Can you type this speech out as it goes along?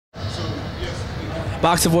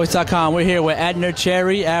BoxingVoice.com. We're here with Edner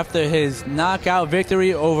Cherry after his knockout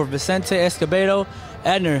victory over Vicente Escobedo.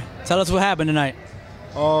 Edner, tell us what happened tonight.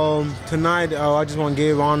 Tonight, I just want to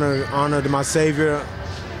give honor to my savior.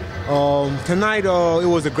 Tonight, it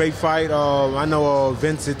was a great fight. I know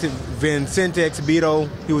Vicente Escobedo.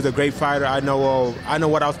 He was a great fighter. I know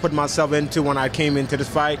what I was putting myself into when I came into this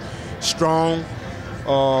fight. Strong,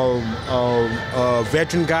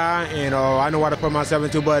 veteran guy, and I know what I put myself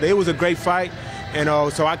into. But it was a great fight, and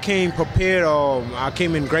so I came prepared. I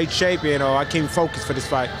came in great shape, and I came focused for this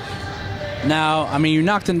fight. Now, I mean, you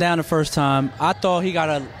knocked him down the first time. I thought he got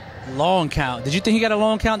a long count. Did you think he got a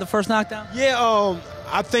long count the first knockdown? Yeah,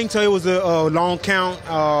 I think so. It was a long count.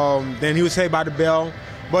 Then he was saved by the bell.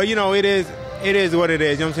 But it is what it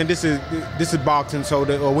is. You know what I'm saying? This is boxing.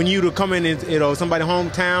 So when you come in, somebody's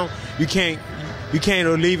hometown, you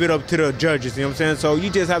can't leave it up to the judges. You know what I'm saying? So you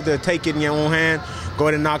just have to take it in your own hand, go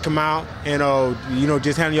ahead and knock him out, and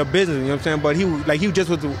just handle your business. You know what I'm saying? But he just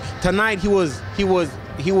was tonight. He was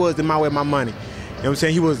in my way, my money. You know what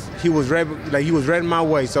I'm saying? He was ready my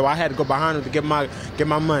way, so I had to go behind him to get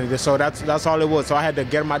my money. So that's all it was. So I had to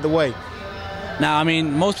get him out the way. Now, I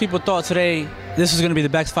mean, most people thought today this was going to be the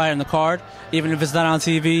best fight in the card, even if it's not on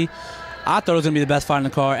TV. I thought it was going to be the best fight in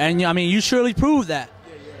the card, and I mean, you surely proved that.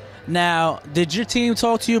 Now, did your team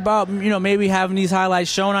talk to you about maybe having these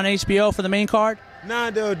highlights shown on HBO for the main card?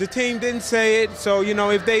 Nah, the team didn't say it. So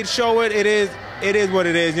if they show it, it is what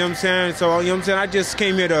it is. You know what I'm saying? So I just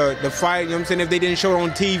came here to fight. You know what I'm saying? If they didn't show it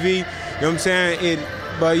on TV, you know what I'm saying?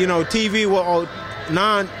 But TV or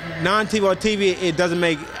non-TV or TV, it doesn't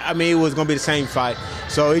make. I mean, it was gonna be the same fight.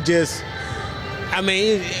 So it just. I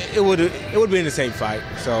mean, it would be in the same fight.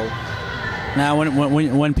 So. Now,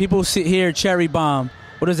 when people hear Cherry Bomb,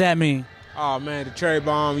 what does that mean? Oh man, the Cherry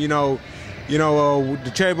Bomb.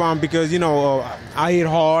 The Cherry Bomb because I hit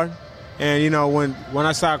hard, and when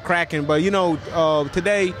I started cracking. But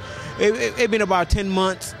today, it been about 10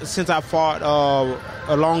 months since I fought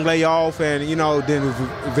a long layoff, and then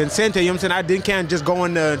Vicente. You know what I'm saying? Can't just go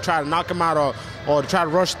in there and try to knock him out or try to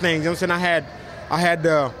rush things. You know what I'm saying? I had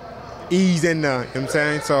to ease in there. You know what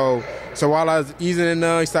I'm saying? So while I was easing in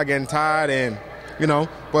there, he started getting tired, and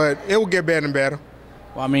but it will get better and better.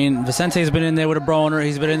 Well, I mean, Vicente's been in there with a Broner.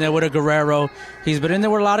 He's been in there with a Guerrero. He's been in there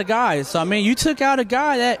with a lot of guys. So, I mean, you took out a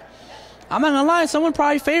guy that, I'm not going to lie, someone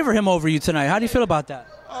probably favor him over you tonight. How do you feel about that?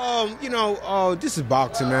 This is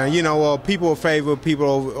boxing, man. People will favor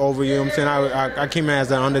people over you. You know what I'm saying? I came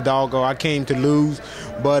as an underdog. I came to lose.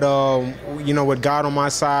 But, with God on my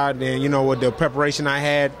side and, with the preparation I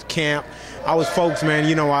had, camp, I was focused, man.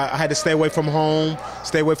 I had to stay away from home,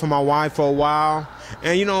 stay away from my wife for a while.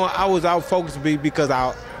 And, I was out focused because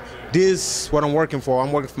this is what I'm working for.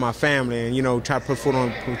 I'm working for my family and, trying to put food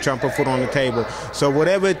on the table. So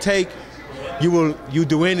whatever it takes, you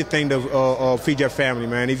do anything to feed your family,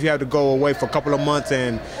 man. If you have to go away for a couple of months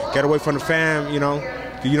and get away from the fam,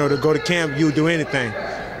 to go to camp, you'll do anything.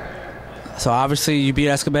 So obviously you beat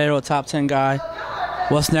Escobedo, a top 10 guy.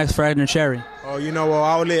 What's next for Edner Cherry?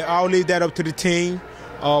 I'll leave that up to the team.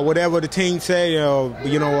 Whatever the team say,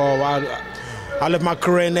 I left my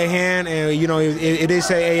career in their hand, and if they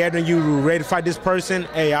say, "Hey, Edner, you ready to fight this person?"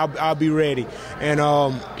 Hey, I'll be ready, and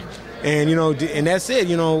that's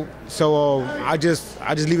it. So I just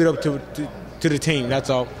leave it up to the team. That's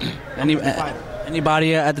all.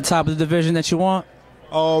 Anybody at the top of the division that you want?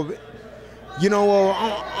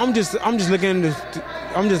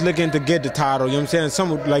 I'm just looking to get the title. You know what I'm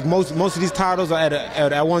saying? Most of these titles are at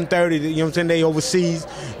 130. You know what I'm saying? They overseas,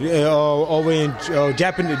 over in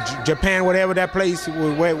Japan, whatever that place,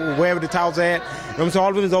 wherever the titles are at. You know what I'm saying? All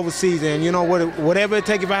of them is overseas, and whatever it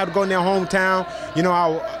takes. If I have to go in their hometown,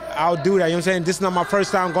 I'll do that. You know what I'm saying? This is not my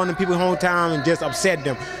first time going to people's hometown and just upset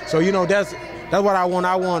them. So that's what I want.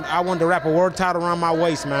 I want to wrap a world title around my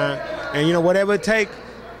waist, man. And whatever it takes,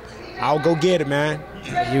 I'll go get it, man.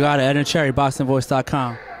 You got it. Edner Cherry,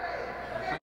 BoxingVoice.com.